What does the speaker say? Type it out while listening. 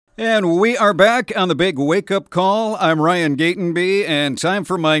And we are back on the big wake-up call. I'm Ryan Gatenby, and time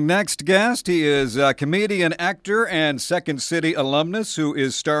for my next guest. He is a comedian, actor, and Second City alumnus who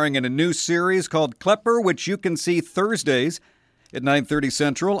is starring in a new series called Klepper, which you can see Thursdays at 9:30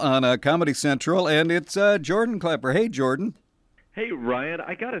 Central on Comedy Central. And it's Jordan Klepper. Hey, Jordan. Hey, Ryan.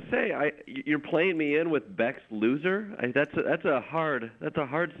 I gotta say, you're playing me in with Beck's Loser. That's a hard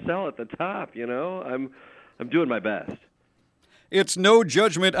sell at the top. You know, I'm doing my best. It's no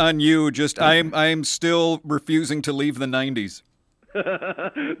judgment on you, just I'm still refusing to leave the 90s.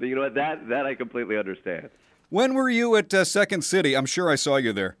 You know what, that I completely understand. When were you at Second City? I'm sure I saw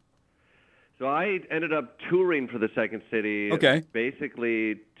you there. So I ended up touring for the Second City,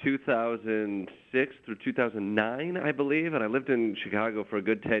 basically 2006 through 2009, I believe, and I lived in Chicago for a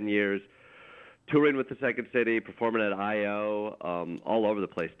good 10 years, touring with the Second City, performing at I.O., all over the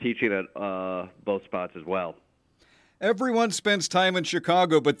place, teaching at both spots as well. Everyone spends time in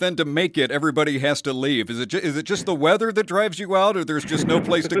Chicago, but then to make it, everybody has to leave. Is it just the weather that drives you out, or there's just no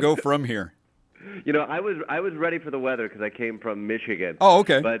place to go from here? You know, I was ready for the weather because I came from Michigan. Oh,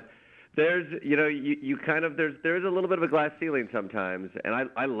 okay. But there's a little bit of a glass ceiling sometimes,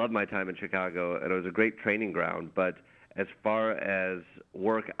 and I love my time in Chicago, and it was a great training ground. But as far as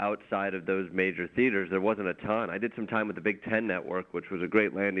work outside of those major theaters, there wasn't a ton. I did some time with the Big Ten Network, which was a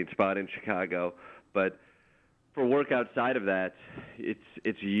great landing spot in Chicago, but for work outside of that,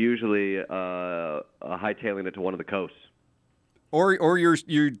 it's usually hightailing it to one of the coasts. Or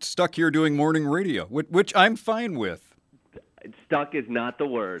you're stuck here doing morning radio, which I'm fine with. Stuck is not the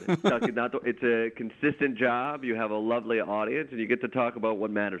word. Stuck is not. It's a consistent job. You have a lovely audience, and you get to talk about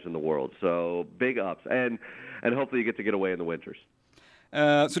what matters in the world. So big ups, and hopefully you get away in the winters.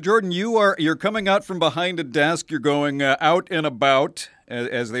 So Jordan, you're coming out from behind a desk. You're going out and about,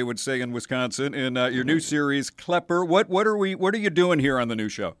 as they would say in Wisconsin, in your new series Klepper. What are you doing here on the new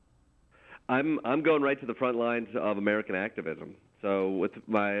show? I'm going right to the front lines of American activism. So with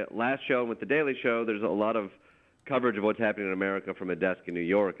my last show and with the Daily Show, there's a lot of coverage of what's happening in America from a desk in New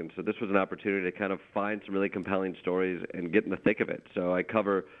York, and so this was an opportunity to kind of find some really compelling stories and get in the thick of it. So I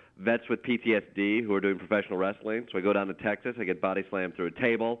cover vets with PTSD who are doing professional wrestling. So I go down to Texas, I get body slammed through a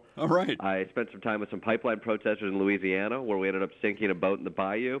table. All right. I spent some time with some pipeline protesters in Louisiana where we ended up sinking a boat in the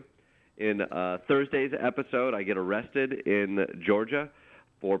bayou. In Thursday's episode, I get arrested in Georgia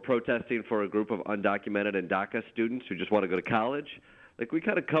for protesting for a group of undocumented and DACA students who just want to go to college. Like, we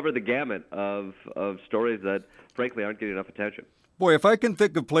kind of cover the gamut of stories that, frankly, aren't getting enough attention. Boy, if I can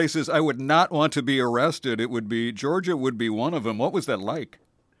think of places I would not want to be arrested, it would be Georgia would be one of them. What was that like?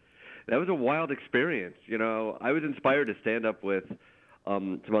 That was a wild experience. You know, I was inspired to stand up with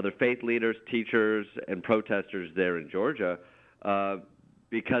some other faith leaders, teachers, and protesters there in Georgia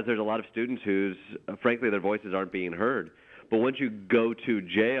because there's a lot of students whose, frankly, their voices aren't being heard. But once you go to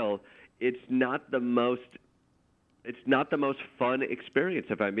jail, it's not the most fun experience,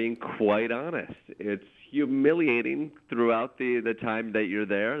 if I'm being quite honest. It's humiliating throughout the time that you're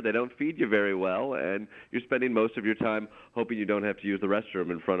there. They don't feed you very well, and you're spending most of your time hoping you don't have to use the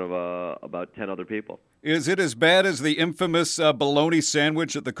restroom in front of about 10 other people. Is it as bad as the infamous bologna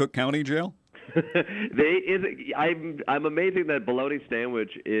sandwich at the Cook County Jail? I'm amazing that bologna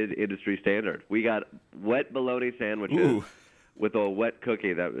sandwich is industry standard. We got wet bologna sandwiches. Ooh. With a wet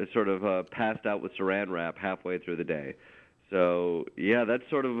cookie that is sort of passed out with saran wrap halfway through the day. So, yeah, that's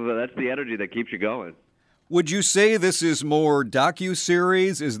the energy that keeps you going. Would you say this is more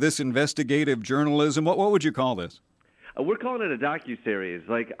docu-series? Is this investigative journalism? What would you call this? We're calling it a docu-series.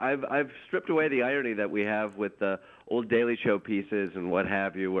 Like, I've stripped away the irony that we have with the old Daily Show pieces and what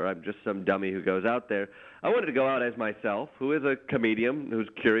have you, where I'm just some dummy who goes out there. I wanted to go out as myself, who is a comedian who's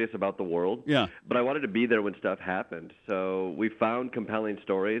curious about the world. Yeah. But I wanted to be there when stuff happened. So we found compelling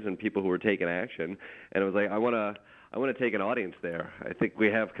stories and people who were taking action. And it was like, I want to take an audience there. I think we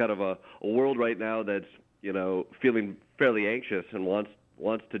have kind of a world right now that's, you know, feeling fairly anxious and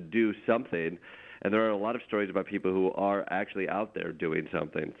wants to do something. And there are a lot of stories about people who are actually out there doing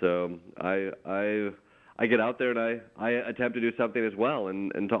something. So I get out there and I attempt to do something as well,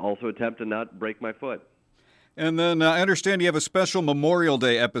 and to also attempt to not break my foot. And then I understand you have a special Memorial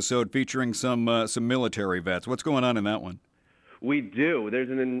Day episode featuring some military vets. What's going on in that one? We do. There's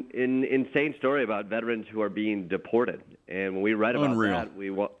an insane story about veterans who are being deported. And when we read about that,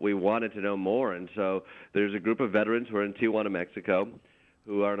 we wanted to know more. And so there's a group of veterans who are in Tijuana, Mexico,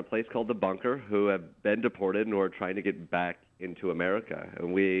 who are in a place called the Bunker, who have been deported and who are trying to get back into America.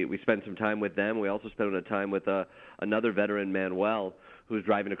 And we spent some time with them. We also spent a time with another veteran, Manuel, who's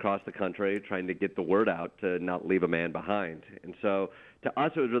driving across the country trying to get the word out to not leave a man behind. And so to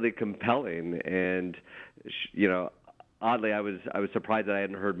us, it was really compelling. And, you know, oddly, I was surprised that I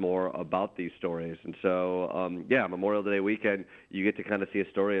hadn't heard more about these stories. And so, Memorial Day weekend, you get to kind of see a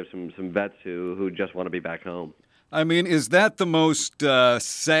story of some vets who just want to be back home. I mean, is that the most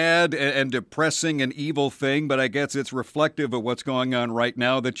sad and depressing and evil thing? But I guess it's reflective of what's going on right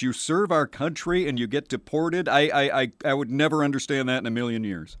now, that you serve our country and you get deported. I would never understand that in a million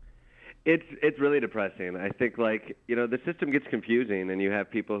years. It's really depressing. I think, the system gets confusing, and you have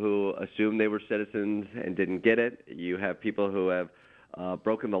people who assume they were citizens and didn't get it. You have people who have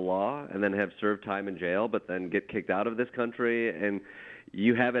broken the law and then have served time in jail, but then get kicked out of this country. And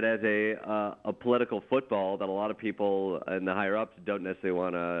you have it as a political football that a lot of people in the higher ups don't necessarily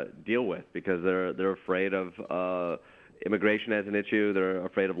want to deal with, because they're afraid of immigration as an issue, they're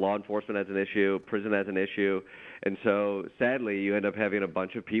afraid of law enforcement as an issue, prison as an issue, and so sadly you end up having a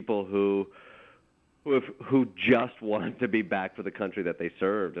bunch of people who just want to be back for the country that they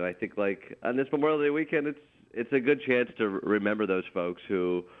served. And I think, on this Memorial Day weekend, it's a good chance to remember those folks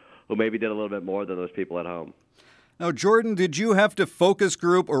who maybe did a little bit more than those people at home. Now, Jordan, did you have to focus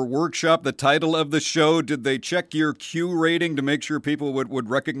group or workshop the title of the show? Did they check your Q rating to make sure people would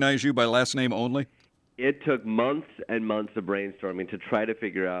recognize you by last name only? It took months and months of brainstorming to try to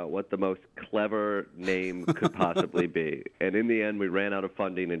figure out what the most clever name could possibly be. And in the end, we ran out of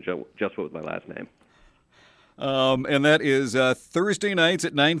funding and just went with my last name. And that is Thursday nights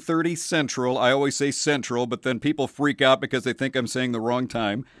at 9:30 Central. I always say Central, but then people freak out because they think I'm saying the wrong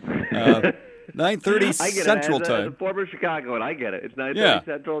time. 9:30 Central time. As a former Chicagoan, I get it. It's 9:30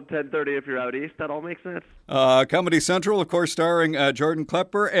 Central, 10:30 if you're out east. That all makes sense. Comedy Central, of course, starring Jordan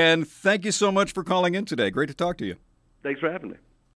Klepper. And thank you so much for calling in today. Great to talk to you. Thanks for having me.